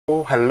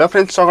Hello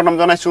friends, স্বাগতম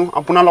জনাইছো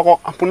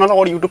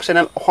আপোনালোকৰ YouTube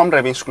channel Assam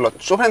Driving School.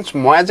 So friends,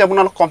 মই আজি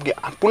আপোনালোকক কম কি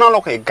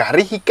আপোনালোকে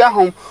গাড়ী শিকা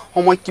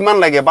সময় কিমান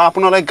লাগে বা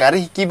আপোনালোকে গাড়ী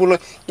শিকিবলৈ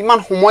কিমান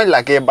সময়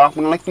লাগে বা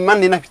আপোনালোকে কিমান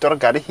দিনৰ ভিতৰত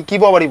গাড়ী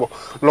শিকিব পাৰিব।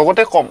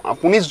 লগতে কম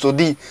আপুনি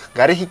যদি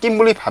গাড়ী শিকিম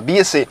বুলি ভাবি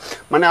আছে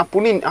মানে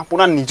আপুনি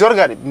আপোনাৰ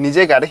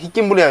নিজে গাড়ী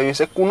শিকিম বুলি ভাবি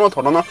আছে কোনো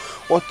ধৰণৰ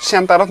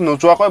চেণ্টাৰত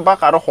নোযোৱাকৈ বা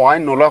কাৰো সহায়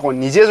নলৱাকৈ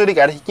নিজে যদি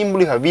গাড়ী শিকিম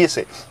বুলি ভাবি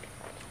আছে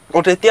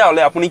তেতিয়া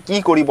হলে আপুনি কি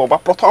কৰিব বা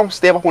প্ৰথম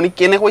স্টেপ আপুনি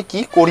কেনেকৈ কি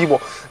কৰিব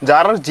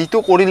যাৰ জিটো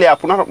কৰিলে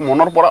আপোনাৰ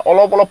মনৰ পৰা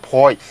অলপ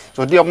ভয়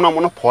যদি আপোনাৰ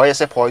মনত ভয়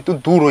আছে ভয়টো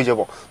দূৰ হৈ যাব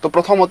তো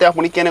প্ৰথমতে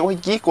আপুনি কেনেকৈ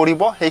কি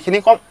কৰিব সেইখিনি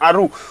কম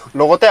আৰু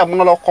লগতে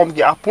আপোনালোক কম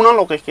কি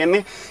আপোনালোকে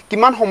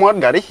কিমান সময়ত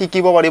গাড়ী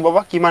শিকিব পাৰিব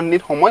বা কিমান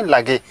দিন সময়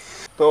লাগে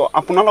তো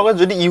আপোনালোকে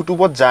যদি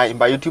ইউটিউবত যায়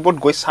বা ইউটিউবত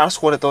গৈ সার্চ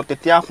কৰে তো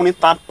তেতিয়া আপুনি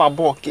তাত পাব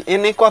কি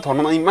এনেকুৱা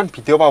ধৰণৰ ইমান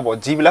ভিডিও পাব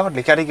যিবিলাকত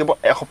লিখা থাকিব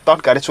এসপ্তাহত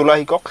গাড়ী চলোৱা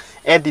শিকক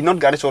এদিনত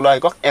গাড়ী চলোৱা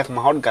শিকক এক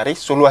মাহত গাড়ী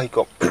চলোৱা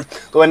শিকক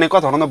তো এনেকুৱা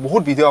ধৰণৰ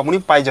বহুত ভিডিও আপুনি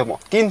পাই যাব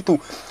কিন্তু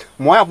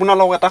মই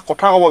আপোনালোকক এটা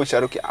কথা ক'ব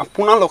বিচাৰো কি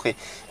আপোনালোকে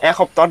এক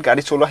সপ্তাহত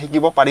গাড়ী চলোৱা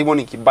শিকিব পাৰিব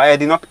নেকি বা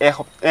এদিনত এক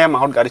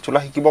মাহত গাড়ী চলোৱা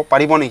শিকিব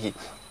পাৰিব নেকি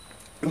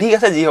ঠিক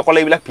আছে যি সকলে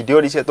এইবিলাক ভিডিও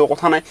দিছে তো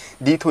কথা নাই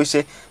দি থৈছে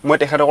মই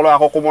তেখেতসকলক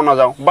আকৌ ক'ব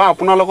নাযাওঁ বা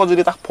আপোনালোকে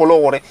যদি তাক ফলো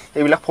কৰে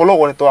এইবিলাক ফলো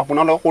কৰে তো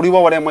আপোনালোকে কৰিব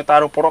পাৰে মই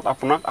তাৰ ওপৰত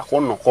আপোনাক আকৌ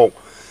নকওঁ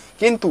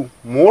কিন্তু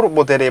মোৰ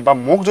বোধেৰে বা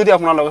মোক যদি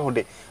আপোনালোকে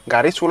সোধে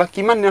গাড়ী চলোৱা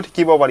কিমান দিনত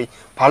শিকিব পাৰি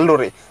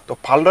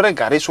ভালদৰে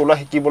গাড়ী চলোৱা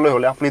শিকিবলৈ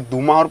হলে আপুনি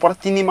 2 মাহৰ পৰা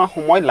 3 মাহ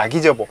সময় লাগি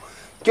যাব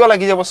কিয়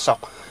লাগি যাব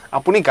চাওক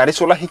আপুনি গাড়ী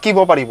চলোৱা শিকিব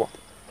পাৰিব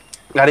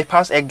গাড়ী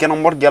ফাৰ্স্ট 1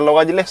 নম্বৰ গিয়াৰ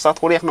লগাই দিলে স্টাৰ্ট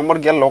কৰি 1 নম্বৰ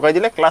গিয়াৰ লগাই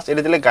দিলে ক্লাচ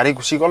এৰি দিলে গাড়ী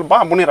গুছি গল বা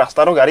আপুনি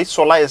ৰাস্তাৰো গাড়ী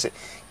চলাই আছে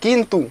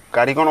কিন্তু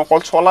গাড়ীখন অকল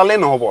চলালে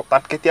নহব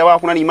তাত কেতিয়াবা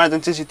আপোনাৰ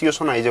ইমাৰ্জেন্সি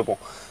সিচুৱেচন আহি যাব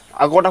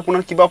আগত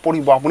আপোনাৰ কিবা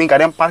পৰিব আপুনি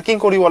গাড়ী পাৰ্কিং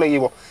কৰিব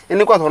লাগিব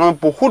এনেকুৱা ধৰণৰ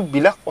বহুত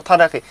বিলাক কথা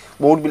থাকে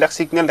বহুত বিলাক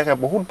সিগনেল থাকে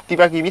বহুত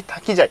কিবা কিবি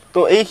থাকি যায় তো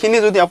এইখিনি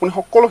যদি আপুনি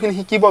সকলোখিনি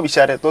শিকিব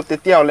বিচাৰে তো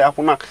তেতিয়া হলে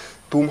আপোনাক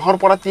 2 মাহৰ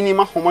পৰা 3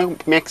 মাহ সময়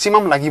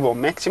ম্যাক্সিমাম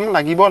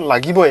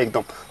লাগিব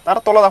একদম তাৰ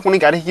তলত আপুনি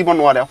গাড়ী শিকিব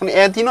নোৱাৰে আপুনি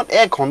এদিনত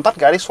 1 ঘণ্টাত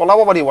গাড়ী চলাব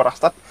পাৰিব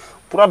ৰাস্তাত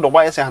পুৰা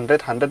দবাই আছে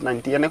 100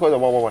 190 এনেকৈ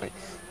দবাব পাৰে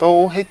তো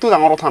হেতু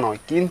ডাঙৰ কথা নহয়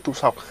কিন্তু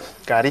চাওক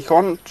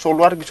গাড়ীখন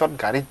চলোৱাৰ পিছত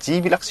গাড়ী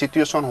যিবিলাক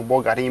সিচুৱেচন হ'ব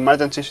গাড়ী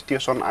ইমাৰ্জেন্সি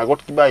সিচুৱেচন আগত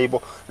কিবা আহিব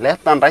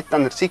লেফট টাৰ্ণ ৰাইট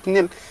টাৰ্ণ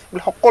সিগনেল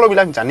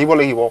সকলোবিলাক জানিব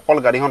লাগিব অকল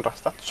গাড়ীখন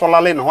ৰাস্তাত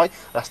চলালে নহয়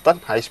ৰাস্তাত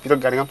হাই স্পিডত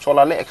গাড়ীখন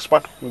চলালে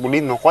এক্সপাৰ্ট বুলি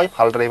নকয়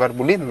ভাল ড্ৰাইভাৰ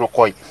বুলি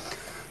নকয়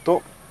তো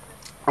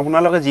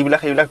আপোনালোকে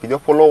যিবিলাক এইবিলাক ভিডিও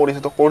ফলো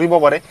কৰিছে তো কৰিব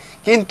পাৰে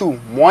কিন্তু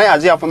মই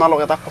আজি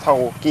আপোনালোকক এটা কথা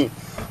কওঁ কি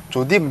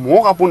যদি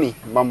মোক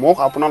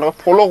আপোনালোকে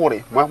ফলো কৰে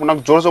মই আপোনাক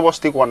জোৰ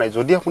জবৰদস্তি কোৱা নাই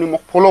যদি আপুনি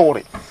মোক ফলো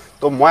কৰে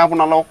তো মই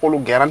আপোনালোকক কলো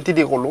গ্যাৰান্টি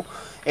দি কলো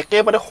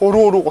একেবাৰে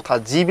সৰু কথা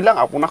যিবিলাক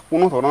আপোনাক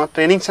কোনো ধৰণৰ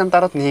ট্ৰেনিং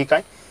চেণ্টাৰত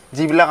নিশিকায়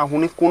যিবিলাক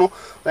আপুনি কোনো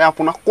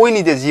আপোনাক কৈ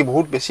নিদিয়ে যি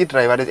বহুত বেছি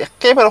ড্ৰাইভাৰে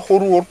একেবাৰে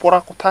সৰুৰ পৰা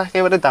কথা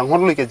একেবাৰে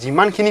ডাঙৰলৈকে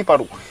যিমানখিনি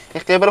পাৰো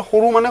একেবাৰে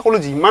সৰু মানে কলো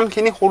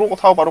যিমানখিনি সৰু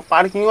কথাও পাৰো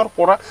পাৰ্কিংৰ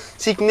পৰা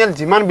সিগনেল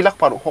যিমানবিলাক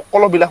পাৰো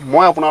সকলোবিলাক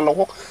মই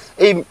আপোনালোকক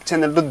এই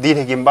চেনেলটো দি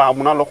থাকিম বা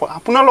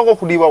আপোনালোকক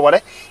সুধিব পাৰে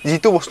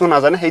যিটো বস্তু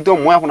নাজানে সেইটো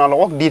মই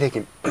আপোনালোকক দি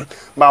থাকিম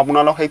বা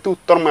আপোনালোক সেইটো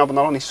উত্তৰ মই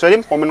আপোনালোকক নিশ্চয়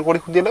দিম কমেন্ট কৰি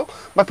সুধিলেও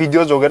বা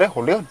ভিডিও যোগেৰে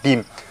হ'লেও দিম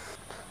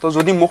তো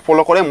যদি মোক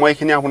ফলো কৰে মই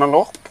এইখিনি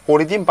আপোনালোকক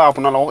কৰি দিম বা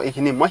আপোনালোকক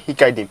এইখিনি মই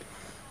শিকাই দিম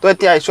তো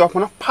এতিয়া আইছো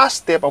আপোনাৰ ফাৰ্স্ট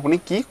স্টেপ আপুনি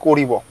কি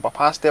কৰিব বা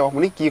ফাৰ্স্ট স্টেপ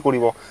আপুনি কি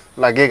কৰিব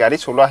লাগে গাড়ী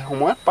চলোৱা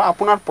সময়ত বা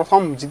আপোনাৰ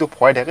প্ৰথম যেটো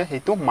ভয় থাকে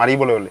সেইটো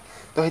মাৰিবলৈ হলে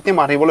তো হেতি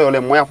মাৰিবলৈ হলে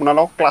মই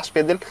আপোনালোকক ক্লাচ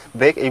পেডেল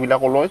ব্ৰেক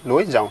এইবিলাক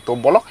লৈ যাওঁ তো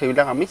বলক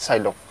সেইবিলাক আমি চাই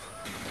লওঁ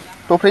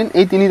তো ফ্ৰেন্ড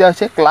এই তিনিটা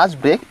আছে ক্লাচ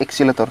ব্ৰেক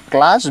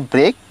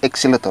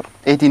এক্সিলেটৰ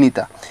এই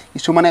তিনিটা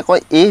কিছু মানে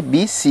কয় এ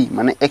বি সি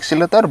মানে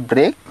এক্সিলেটৰ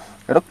ব্ৰেক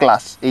আৰু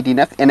ক্লাচ এই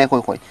তিনিটা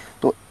এনেকৈ কয়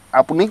তো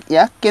আপুনি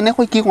ইয়াক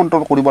কেনেকৈ কি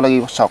কন্ট্ৰোল কৰিব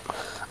লাগিব চাওক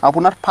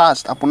আপোনাৰ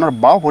ফাৰ্স্ট আপোনাৰ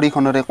বাও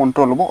ভৰিখনৰে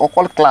কন্ট্ৰোল হ'ব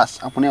অকল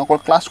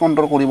ক্লাচ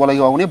কন্ট্ৰোল কৰিব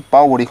লাগিব আপুনি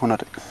বাও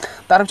ভৰিখনৰে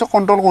তাৰ পিছত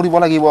কন্ট্ৰোল কৰিব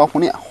লাগিব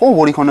আপুনি সো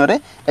ভৰিখনৰে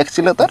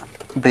এক্সিলেটৰ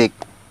ব্ৰেক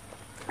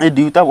এই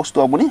দুটা বস্তু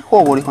আপুনি সো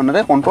ভৰিখনৰে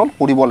কন্ট্ৰোল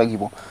কৰিব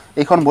লাগিব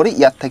এইখন ভৰি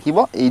ইয়াত থাকিব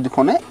এই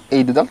দুখনে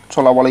এই দুডাল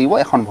চলাব লাগিব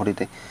এখন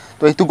ভৰিতে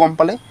তো এইটো গম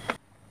পালে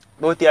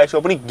তো এতিয়া আইছো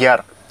আপুনি গিয়াৰ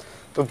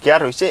তো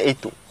গিয়াৰ হৈছে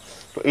এইটো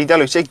তো এইডাল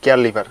হৈছে গিয়াৰ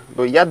লিভাৰ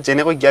তো ইয়াত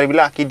যেনেকৈ গিয়াৰ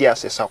বিলাক আকি দিয়া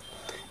আছে চাওক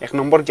 1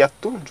 নম্বৰ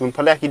গিয়াৰটো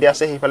যোনফালে আকি দিয়া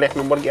আছে সেইফালে 1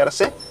 নম্বৰ গিয়াৰ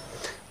আছে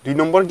 2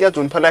 নম্বৰ গিয়াৰ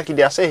যোনফালে আকি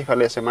দিয়া আছে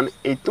সেইফালে আছে মানে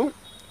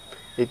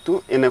এইটো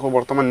এনেকৈ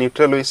বৰ্তমান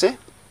নিউট্ৰেল হৈছে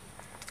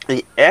এই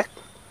 1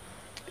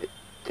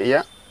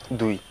 এয়া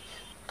 2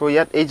 তো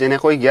ইয়াত এই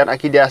যেনেকৈ গিয়াৰ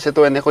আকি দিয়া আছে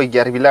তো এনেকৈ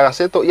গিয়াৰ বিলাক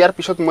আছে তো ইয়াৰ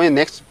পিছত মই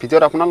নেক্সট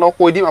ভিডিওত আপোনালোকক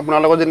কৈ দিম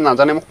আপোনালোকে যদি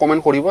নাজানে মোক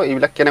কমেন্ট কৰিব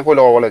এইবিলাক কেনেকৈ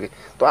লগাব লাগে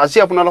তো আজি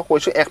আপোনালোকক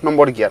কৈছো 1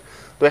 নম্বৰ গিয়াৰ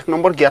তো 1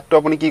 নম্বৰ গিয়াৰটো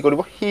আপুনি কি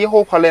কৰিব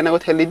সোফালে এনেকৈ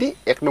ঠেলি দি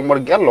 1 নম্বৰ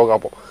গিয়াৰ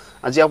লগাব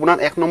আজি আপোনাৰ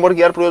 1 নম্বৰ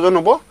গিয়াৰ প্ৰয়োজন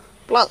হ'ব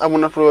প্লাস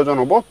আপোনাৰ প্ৰয়োজন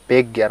হ'ব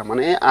বেক গিয়াৰ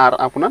মানে আৰ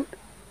আপোনাৰ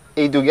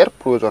এই দু গিয়াৰ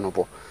প্ৰয়োজন হ'ব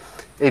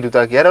এই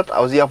দুটা গিয়াৰত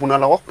আজি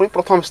আপোনালোকক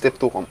প্ৰথম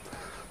স্টেপটো কম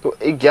তো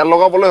এই গিয়াৰ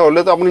লগাবলৈ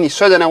হলে তো আপুনি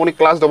নিশ্চয় জানে আপুনি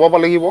ক্লাছ দবাব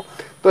লাগিব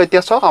তো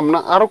এতিয়া চাওক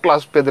আপোনাক আৰু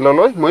ক্লাছ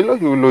পেডেললৈ মই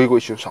লৈ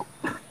গৈছো চাওক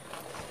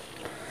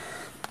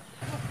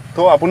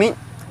তো আপুনি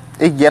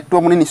এই গিয়াৰটো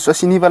আপুনি নিশ্চয়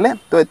চিনি পালে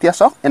তো এতিয়া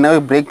চাওক এনেকৈ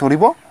ব্ৰেক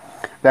ধৰিব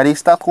গাড়ী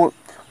স্টাৰ্ট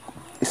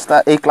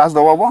এই ক্লাছ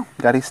দবাব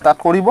গাড়ী স্টাৰ্ট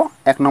কৰিব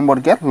 1 নম্বৰ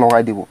গিয়াৰ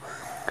লগাই দিব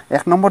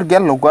 1 নম্বৰ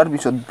গিয়াৰ লগোৱাৰ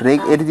পিছত ব্ৰেক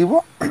এৰি দিব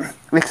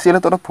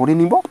এক্সিলেটৰত ভৰি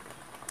নিব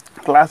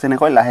ক্লাছ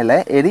এনেকৈ লাহে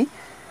লাহে এৰি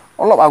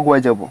অলপ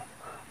আগুৱাই যাব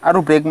আৰু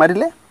ব্ৰেক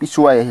মাৰিলে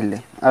পিছুৱাই আহিলে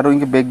আৰু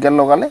ইনকে ব্ৰেক গিয়াৰ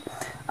লগালে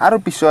আৰু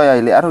পিছুৱাই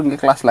আহিলে আৰু ইনকে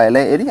ক্লাছ লাহে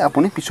লাহে এৰি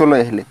আপুনি পিছলৈ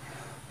আহিলে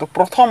তো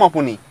প্ৰথম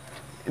আপুনি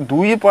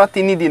 2 পৰা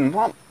 3 দিন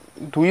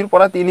 2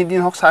 পৰা 3 দিন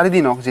হওক 4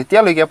 দিন হওক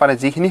যেতিয়ালৈকে পাৰে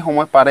যিখিনি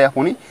সময় পাৰে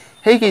আপুনি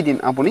সেই কেইদিন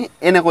আপুনি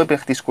এনেকৈ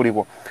প্ৰেক্টিছ কৰিব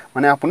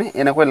মানে আপুনি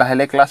এনেকৈ লাহে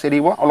লাহে ক্লাছ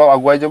এৰিব অলপ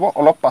আগুৱাই যাব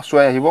অলপ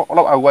পাছুৱাই আহিব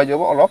অলপ আগুৱাই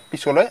যাব অলপ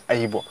পিছলৈ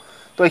আহিব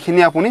তো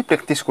এইখিনি আপুনি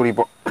প্ৰেক্টিছ কৰিব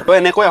তো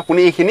এনেকৈ আপুনি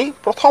এইখিনি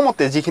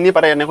প্ৰথমতে যিখিনি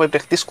পাৰে এনেকৈ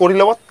প্ৰেক্টিছ কৰি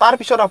ল'ব তাৰ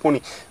পিছত আপুনি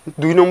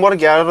 2 নম্বৰ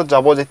গিয়াৰত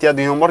যাব যেতিয়া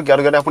 2 নম্বৰ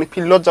গিয়াৰত আপুনি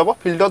ফিল্ডত যাব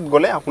ফিল্ডত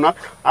গলে আপোনাৰ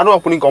আৰু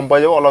আপুনি গম পাই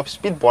যাব অলপ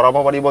স্পিড বঢ়াব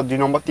পাৰিব 2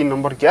 নম্বৰ 3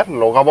 নম্বৰ গিয়াৰ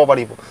লগাব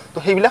পাৰিব তো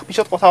সেইবিলাক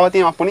পিছত কথা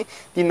পাতিম আপুনি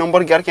 3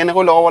 নম্বৰ গিয়াৰ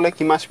কেনেকৈ লগাব লাগে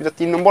কিমান স্পিডত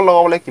 3 নম্বৰ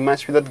লগাব লাগে কিমান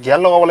স্পিডত গিয়াৰ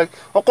লগাব লাগে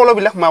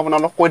সকলোবিলাক মই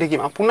আপোনালোকক কৈ থাকিম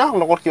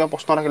আপোনালোকৰ কিবা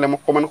প্ৰশ্ন থাকিলে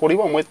মোক কমেন্ট কৰিব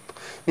মই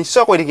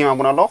নিশ্চয় কৈ থাকিম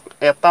আপোনালোক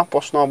এটা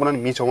প্ৰশ্ন আপোনাৰ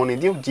মিছ হ'ব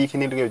নিদিও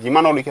যিখিনি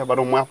যিমানলৈকে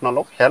বাৰু মই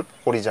আপোনালোক হেল্প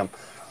কৰি যাম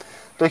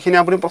তো এইখিনি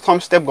আপুনি প্ৰথম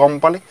ষ্টেপ গম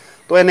পালে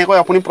তো এনেকৈ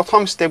আপুনি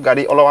প্ৰথম ষ্টেপ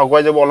গাড়ী অলপ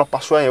আগুৱাই যাব অলপ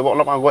পাছুৱাই আহিব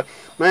অলপ আগুৱাই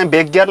মানে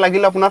বেক গিয়াৰ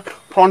লাগিলে আপোনাৰ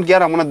ফ্ৰণ্ট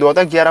গিয়াৰ আপোনাৰ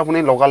দুটা গিয়াৰ আপুনি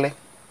লগালে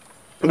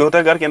দুটা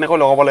গিয়াৰ কেনেকৈ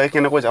লগাব লাগে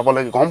কেনেকৈ যাব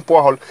লাগে গম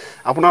পোৱা হ'ল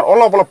আপোনাৰ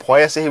অলপ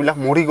ভয় আছে সেইবিলাক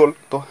মৰি গ'ল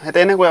তো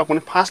তেনেকৈ আপুনি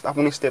ফাৰ্ষ্ট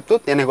আপুনি ষ্টেপটো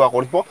তেনেকুৱা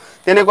কৰিব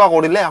তেনেকুৱা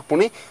কৰিলে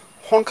আপুনি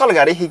সোনকাল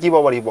গাড়ী শিকিব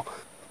পাৰিব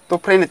তো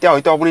ফ্ৰেন্ড এতিয়া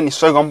হয়তো আপুনি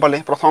নিশ্চয় গম পালে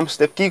প্ৰথম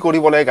ষ্টেপ কি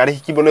কৰিব লাগে গাড়ী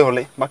শিকিবলৈ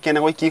হলে বা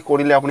কেনেকৈ কি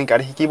কৰিলে আপুনি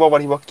গাড়ী শিকিব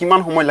পাৰিব কিমান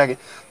সময় লাগে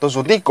তো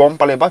যদি গম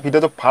পালে বা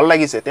ভিডিওটো ভাল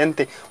লাগিছে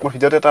তেন্তে মোৰ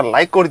ভিডিওটো এটা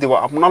লাইক কৰি দিব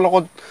আপোনাৰ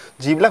লগত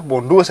যিবিলাক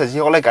বন্ধু আছে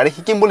যিসকলে গাড়ী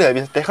শিকিম বুলি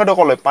ভাবিছে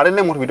তেখেতসকলে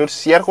পাৰিলে মোৰ ভিডিওটো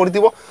শ্বেয়াৰ কৰি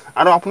দিব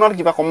আৰু আপোনাৰ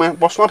কিবা কমেন্ট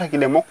প্ৰশ্ন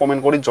থাকিলে মোক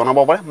কমেন্ট কৰি জনাব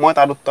পাৰে মই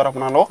তাৰ উত্তৰ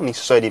আপোনালোকক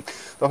নিশ্চয় দিম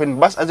তো ফ্ৰেন্ড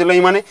বাস আজিলৈ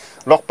ইমানে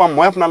লগ পাম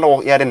মই আপোনালোকক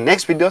ইয়াৰে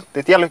নেক্সট ভিডিওত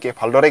তেতিয়ালৈকে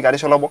ভালদৰে গাড়ী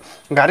চলাব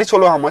গাড়ী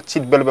চলোৱা সময়ত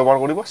সিট বেল্ট ব্যৱহাৰ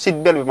কৰিব সিট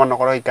বেল্ট ব্যৱহাৰ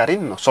নকৰাকৈ গাড়ী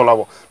নচলাব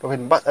তো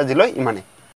ফ্ৰেন্ড বাস আজিলৈ ইমানে